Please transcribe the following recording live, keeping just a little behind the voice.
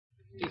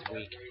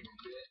weak.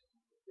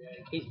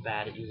 He's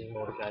bad at using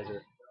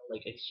Mordekaiser,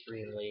 like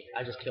extremely.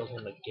 I just killed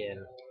him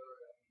again.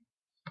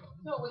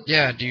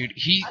 Yeah, dude,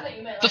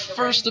 the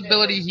first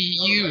ability he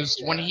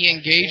used when he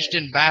engaged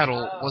in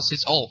battle was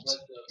his ult.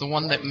 The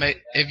one that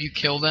if you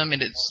kill them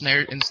and it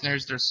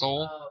ensnares their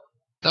soul.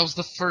 That was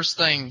the first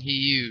thing he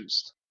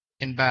used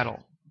in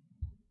battle.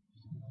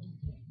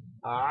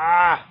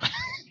 Ah!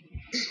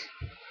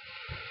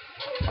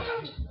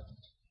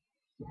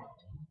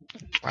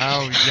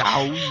 Wow,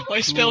 yow.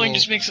 My spelling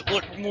just makes it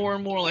look more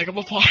and more like I'm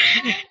a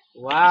pirate.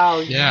 Wow,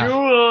 Yeah. you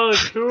are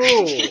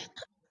cool!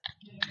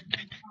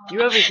 You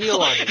have a heal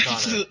on you,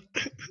 Connor.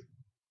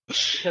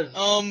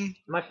 Because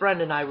my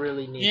friend and I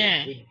really need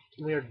it.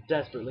 We are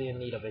desperately in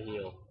need of a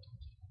heal.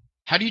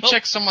 How do you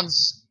check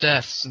someone's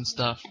deaths and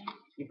stuff?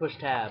 You push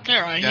tab.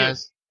 There, I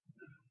guys.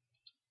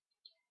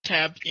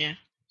 Tab, yeah.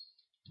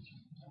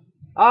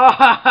 Ah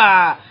ha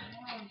ha!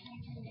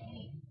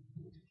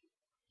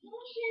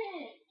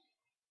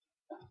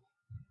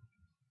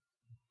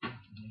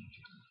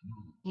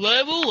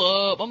 Level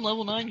up! I'm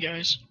level 9,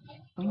 guys.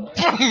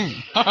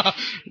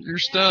 You're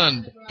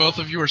stunned. Both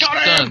of you are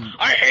Got stunned. him!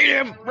 I hate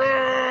him!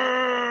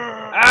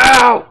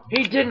 Ow!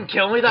 He didn't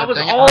kill me, that was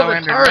all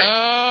the turret!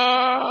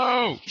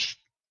 No!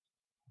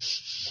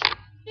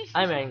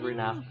 I'm angry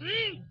now.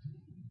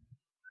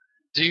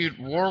 Dude,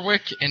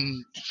 Warwick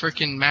and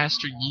frickin'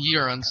 Master Yi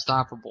are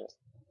unstoppable.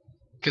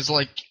 Cause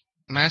like,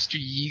 Master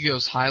Yi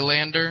goes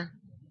Highlander,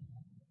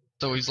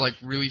 so he's like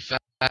really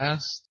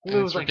fast. He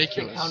moves it's like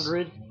ridiculous.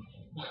 600.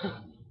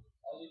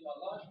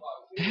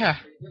 Yeah.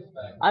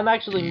 I'm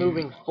actually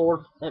moving at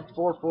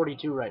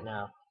 442 right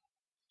now.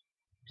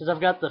 Because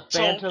I've got the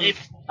Phantom.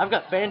 I've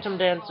got Phantom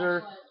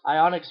Dancer,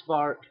 Ionic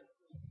Spark,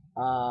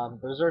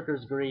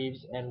 Berserker's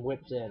Greaves, and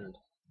Wit's End.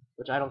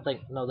 Which I don't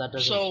think. No, that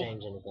doesn't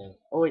change anything.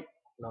 Oh wait,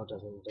 no, it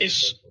doesn't.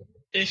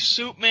 Is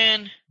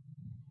Soupman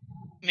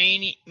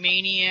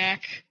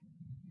Maniac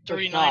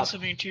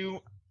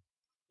 3972?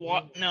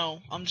 What?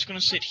 No, I'm just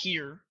gonna sit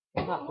here.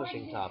 I'm not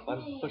pushing top.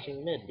 I'm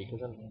pushing mid because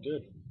I'm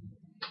good.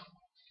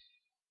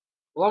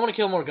 Well, I want to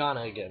kill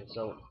Morgana again,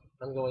 so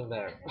I'm going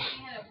there.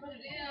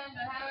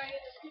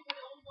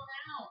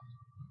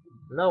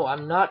 No,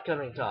 I'm not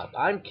coming top.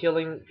 I'm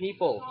killing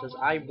people because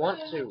I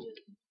want to.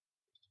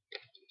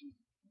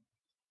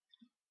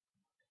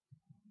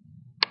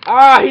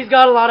 Ah, he's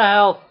got a lot of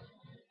health.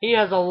 He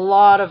has a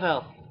lot of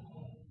health.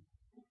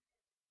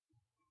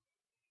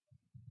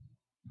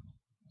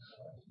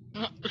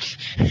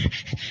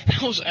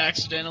 That was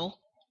accidental.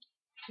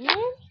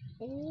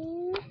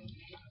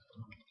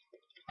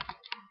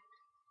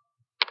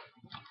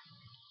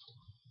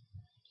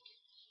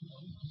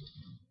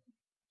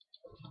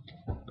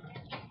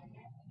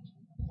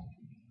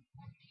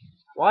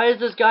 Why is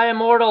this guy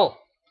immortal?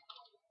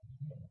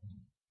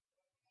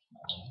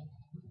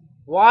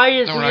 Why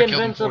is he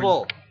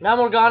invincible? Now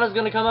Morgana's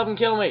gonna come up and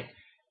kill me.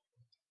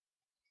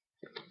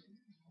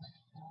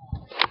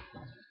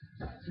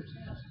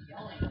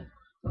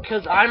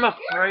 Because I'm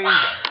afraid.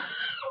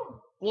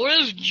 What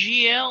does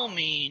GL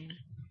mean?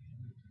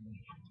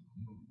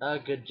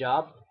 Good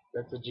job.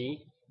 That's a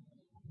G.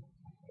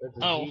 That's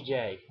a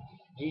GJ.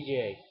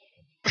 GJ.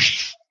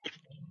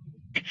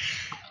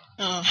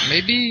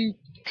 Maybe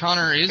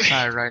Connor is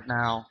high right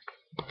now.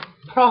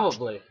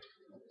 Probably.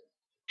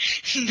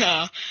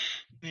 Nah.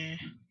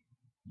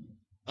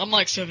 I'm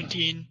like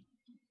 17.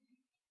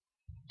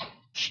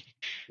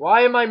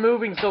 Why am I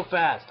moving so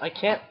fast? I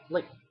can't,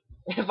 like,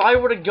 if I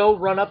were to go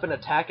run up and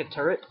attack a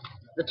turret,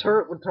 the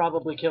turret would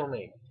probably kill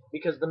me.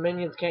 Because the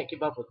minions can't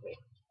keep up with me.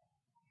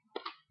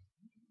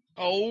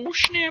 Oh,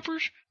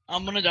 snappers.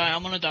 I'm gonna die,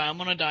 I'm gonna die, I'm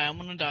gonna die, I'm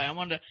gonna die, I'm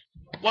gonna die.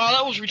 Wow,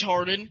 that was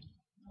retarded.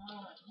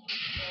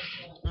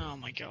 Oh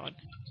my god.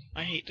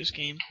 I hate this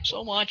game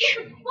so much.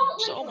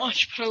 So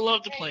much, but I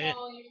love to play it.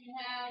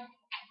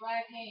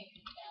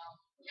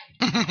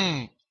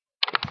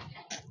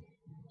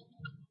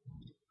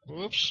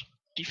 Whoops.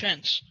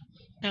 Defense.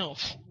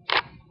 Health.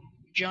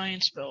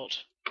 Giant's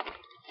belt.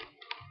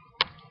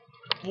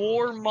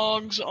 War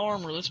Mog's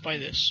armor. Let's buy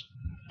this.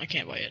 I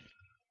can't buy it.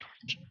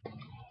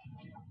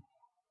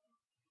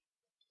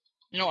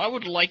 You know, I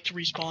would like to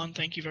respawn.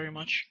 Thank you very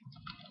much.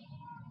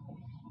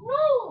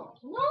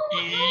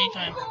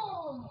 Anytime.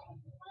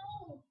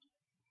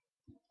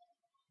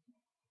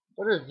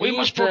 What are these We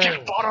must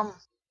protect bottom.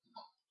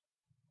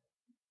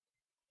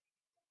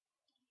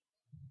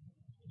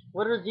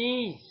 What are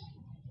these?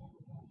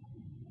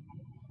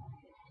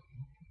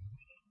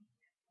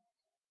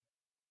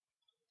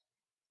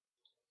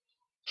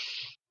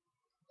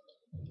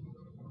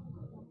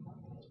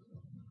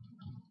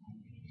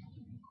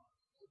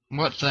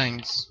 What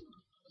things?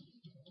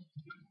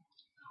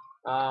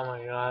 Oh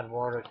my god,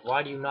 Warwick,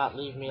 why do you not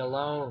leave me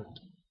alone?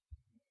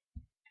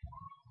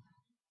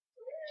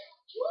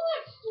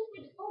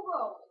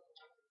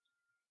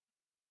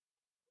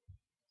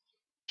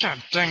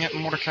 God dang it,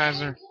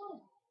 Mordekaiser.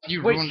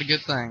 You ruined a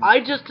good thing. I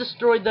just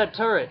destroyed that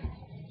turret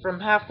from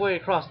halfway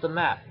across the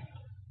map.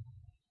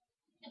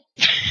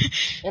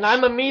 And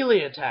I'm a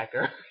melee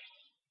attacker.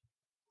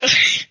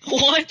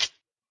 What?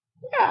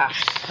 Yeah.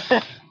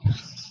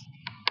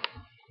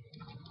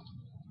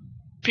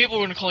 people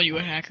are gonna call you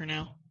a hacker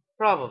now.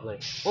 Probably.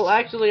 Well,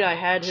 actually, I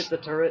had hit the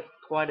turret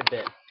quite a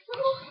bit.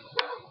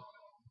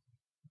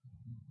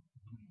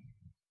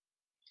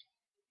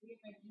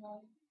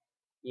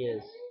 He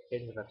is.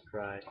 Caden's about to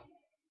cry.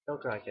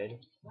 Don't cry, Caden.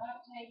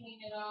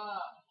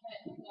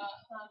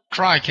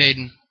 Cry,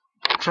 Caden.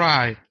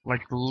 Cry,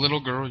 like the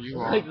little girl you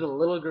are. Like the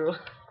little girl.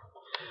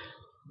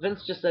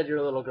 Vince just said you're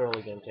a little girl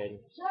again, Caden.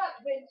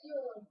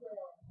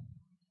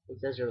 He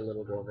says you're a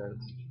little girl,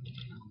 Vince.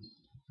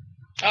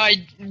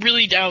 I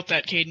really doubt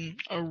that, Caden.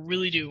 I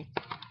really do.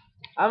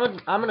 I'm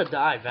gonna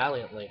die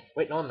valiantly.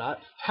 Wait, no, I'm not.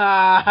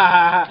 Ha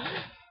ha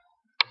ha!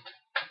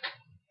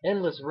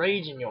 Endless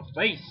rage in your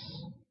face.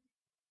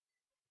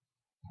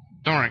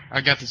 Don't worry, I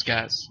got this,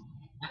 guys.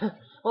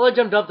 Well, I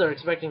jumped up there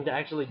expecting to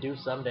actually do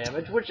some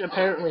damage, which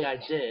apparently I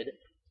did.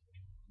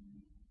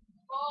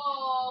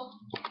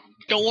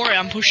 Don't worry,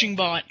 I'm pushing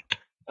bot.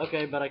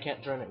 Okay, but I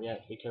can't turn it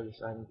yet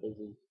because I'm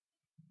busy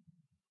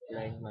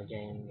playing my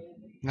game.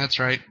 That's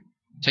right.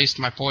 Taste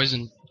my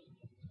poison.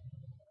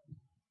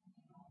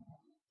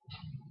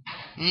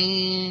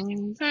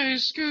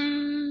 Tastes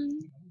good.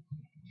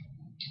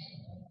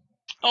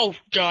 Oh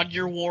God,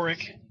 you're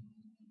Warwick.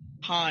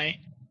 Hi.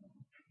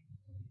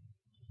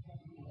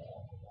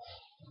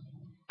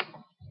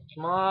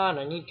 Come on,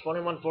 I need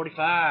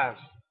 2145.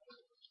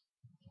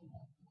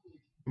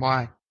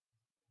 Why?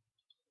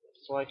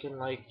 So I can,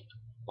 like,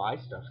 buy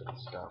stuff and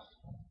stuff.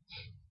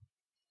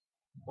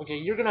 Okay,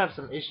 you're gonna have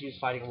some issues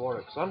fighting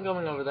Warwick, so I'm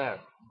going over there.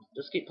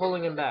 Just keep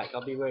pulling him back.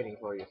 I'll be waiting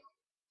for you.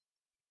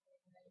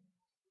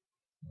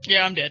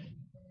 Yeah, I'm dead.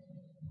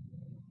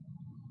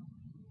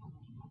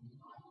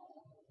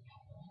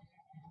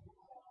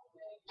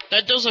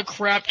 That does a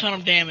crap ton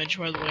of damage,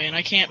 by the way, and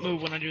I can't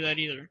move when I do that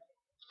either.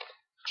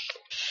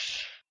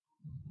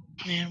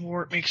 Man,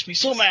 Warwick makes me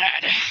so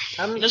mad.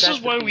 This is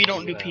why we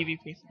don't do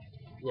PvP.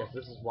 Yes,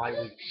 this is why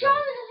we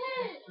don't.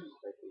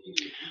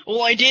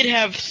 Well, I did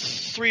have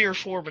 3 or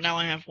 4, but now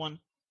I have 1.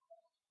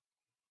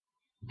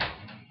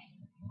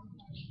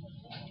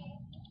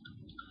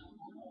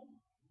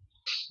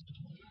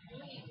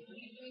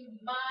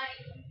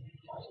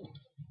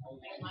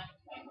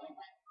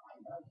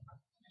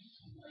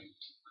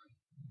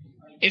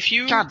 If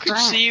you could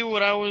see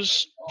what I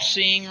was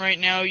seeing right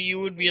now, you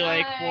would be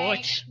like,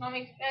 what?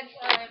 Mommy's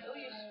bedtime. Oh,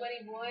 you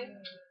sweaty boy.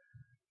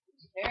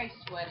 Very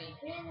sweaty.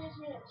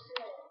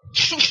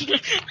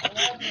 I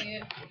love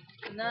you.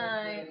 Good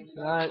night.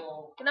 Good night.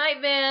 Good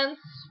night, Vince.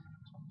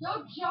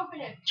 Don't jump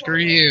in it. Screw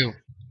you.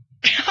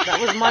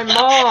 That was my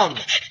mom!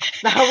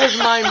 That was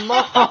my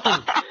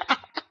mom!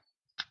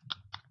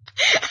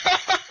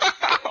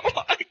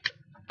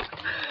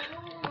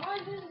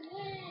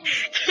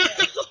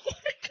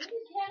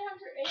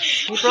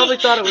 He probably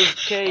thought it was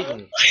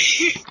Caden.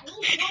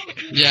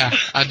 Yeah,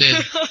 I did.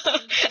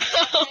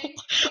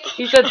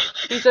 He said.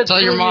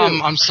 Tell your "Screw mom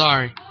you." I'm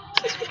sorry.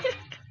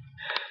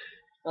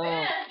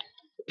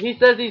 He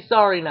says he's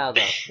sorry now,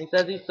 though. He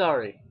says he's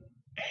sorry.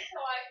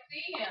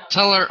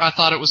 Tell her I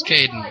thought it was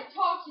Caden.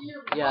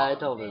 Yeah, I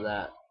told her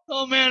that.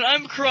 Oh man,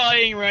 I'm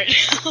crying right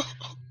now.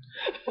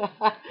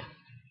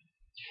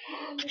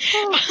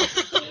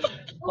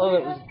 Oh,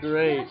 that was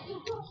great.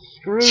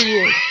 Screw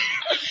you.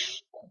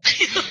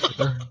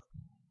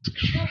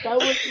 That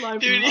was my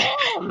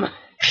mom.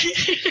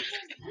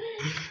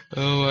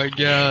 Oh my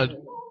god.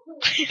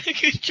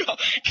 Good job.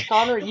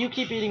 Connor, you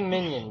keep eating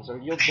minions or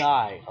you'll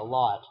die a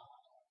lot.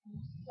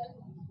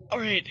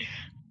 Alright.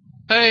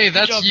 Hey,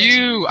 that's job,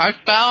 you! I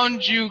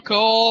found you,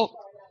 Cole!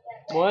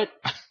 What?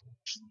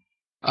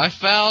 I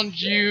found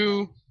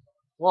you!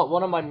 What,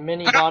 one of my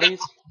mini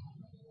bodies?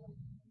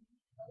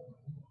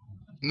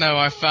 No,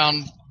 I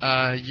found,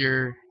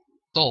 your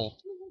soul.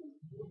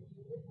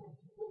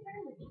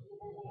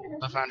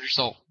 I found your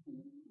soul.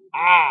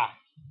 Ah!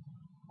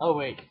 Oh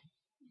wait,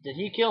 did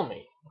he kill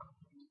me?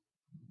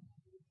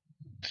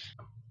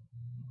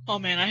 Oh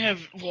man, I have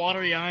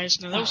watery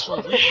eyes now. That was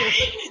horrible.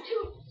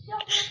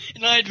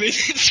 And I'd been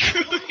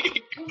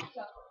screwing.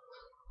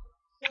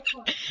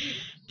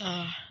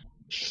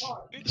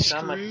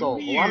 Found my soul.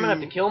 Well, I'm gonna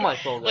have to kill my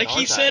soul then, like he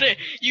aren't said I? it.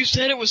 You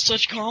said it with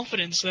such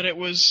confidence that it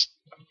was.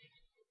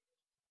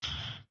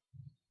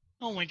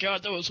 Oh my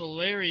god, that was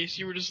hilarious.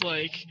 You were just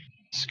like,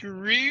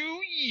 screw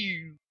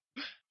you.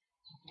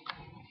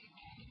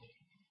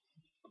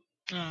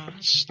 I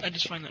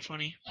just find that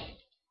funny.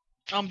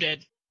 I'm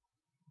dead.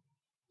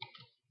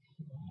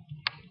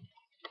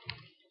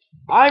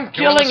 I'm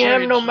killing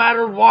him no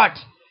matter what!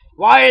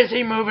 Why is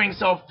he moving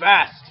so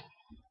fast?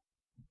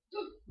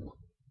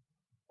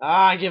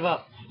 Ah, I give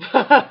up.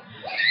 I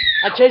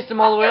chased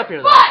him all the way up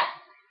here, though.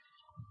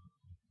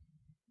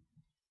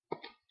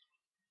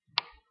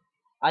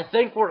 I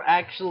think we're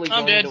actually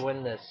going to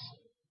win this.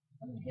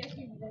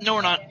 No,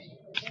 we're not.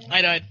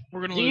 I died.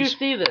 We're gonna lose. Do you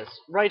see this?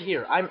 Right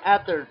here. I'm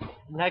at their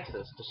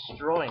nexus,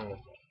 destroying them.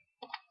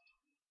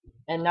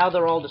 And now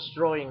they're all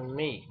destroying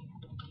me.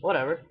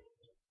 Whatever.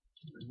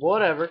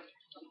 Whatever.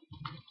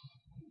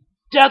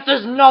 Death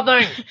is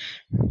nothing!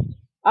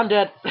 I'm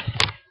dead.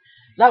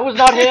 That was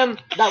not him.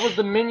 That was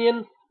the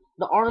minion.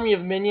 The army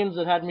of minions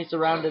that had me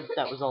surrounded.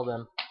 That was all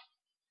them.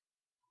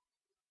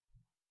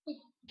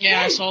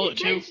 Yeah, I saw it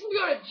too. You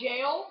go to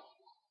jail?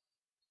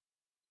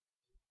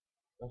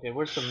 Okay,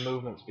 where's some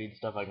movement speed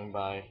stuff I can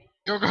buy?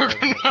 Go, go,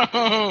 go,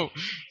 no!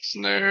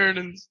 Snared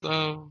and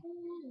stuff.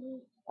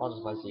 I'll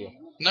just buy seal.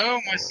 No,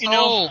 my soul! You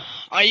know,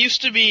 I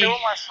used to be. Kill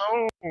my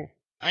soul!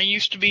 I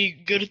used to be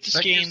good at this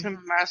That game. gives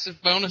him massive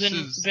Then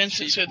bonuses.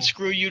 Vincent said, people.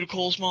 "Screw you" to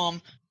Cole's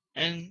mom,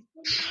 and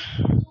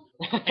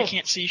I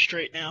can't see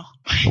straight now.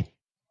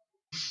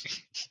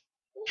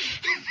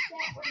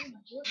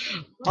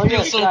 Oh, I feel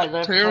yes, so guys, I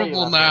have to tell you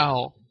terrible about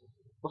now.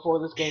 before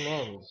this game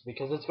ends,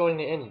 because it's going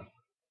to end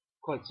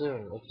quite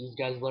soon if these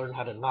guys learn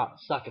how to not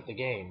suck at the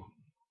game.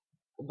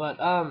 But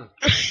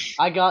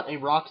I got a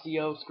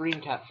Roxio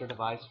screen capture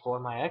device for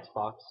my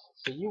Xbox,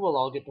 so you will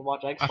all get to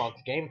watch Xbox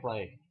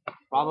gameplay.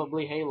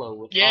 Probably Halo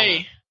with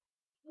Yay!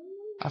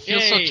 I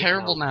feel so Yay.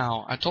 terrible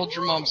now. I told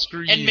your mom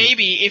screw you. And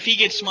maybe if he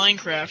gets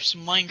Minecraft,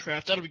 some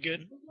Minecraft, that'll be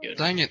good. Good.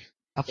 Dang it.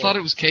 I thought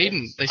it was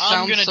Caden. They I'm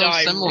sound gonna so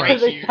die similar. right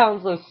they here.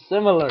 sound so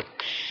similar.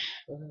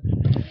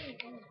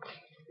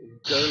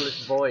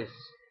 Girlish voice.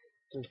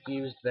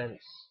 Confused Vince.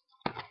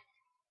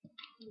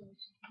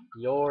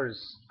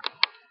 Yours.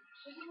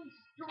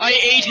 I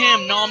ate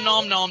him. Nom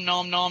nom nom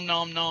nom nom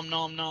nom nom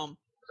nom nom.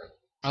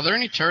 Are there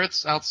any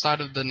turrets outside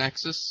of the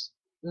Nexus?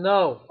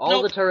 No, all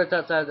Nope. the turrets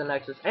outside of the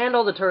Nexus and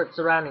all the turrets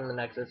surrounding the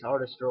Nexus are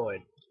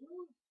destroyed.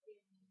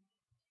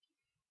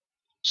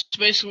 So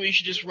basically, you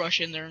should just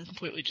rush in there and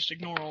completely just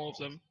ignore all of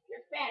them. You're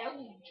fat. I'll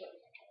eat you.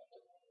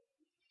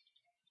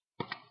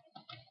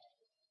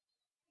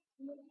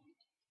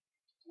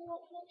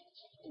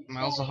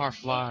 Malzahar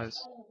flies.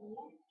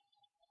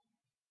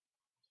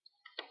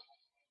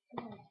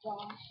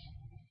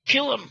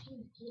 Kill him.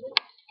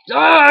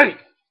 Die!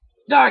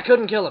 No, I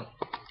couldn't kill him.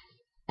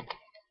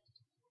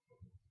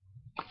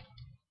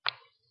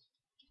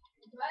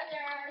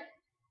 Brother.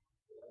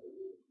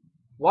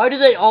 Why do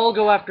they all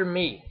go after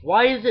me?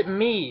 Why is it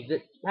me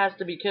that has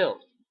to be killed?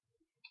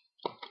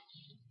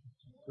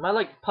 Am I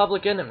like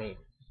public enemy?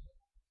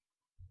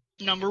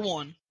 Number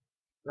 1.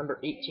 Number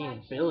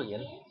 18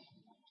 billion.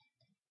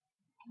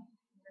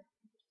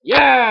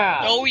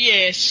 Yeah! Oh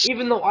yes.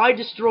 Even though I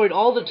destroyed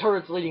all the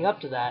turrets leading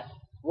up to that,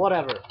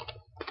 whatever.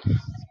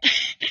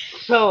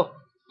 So,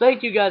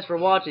 thank you guys for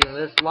watching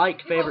this.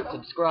 Like, favorite,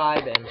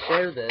 subscribe, and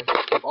share this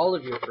with all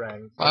of your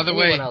friends. By the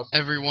way,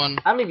 everyone,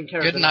 I don't even care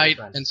if good they're not night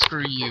friends. and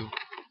screw you.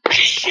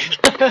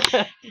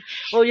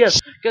 Well, yes.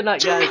 Good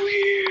night, guys. Screw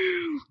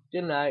you.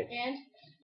 Good night. And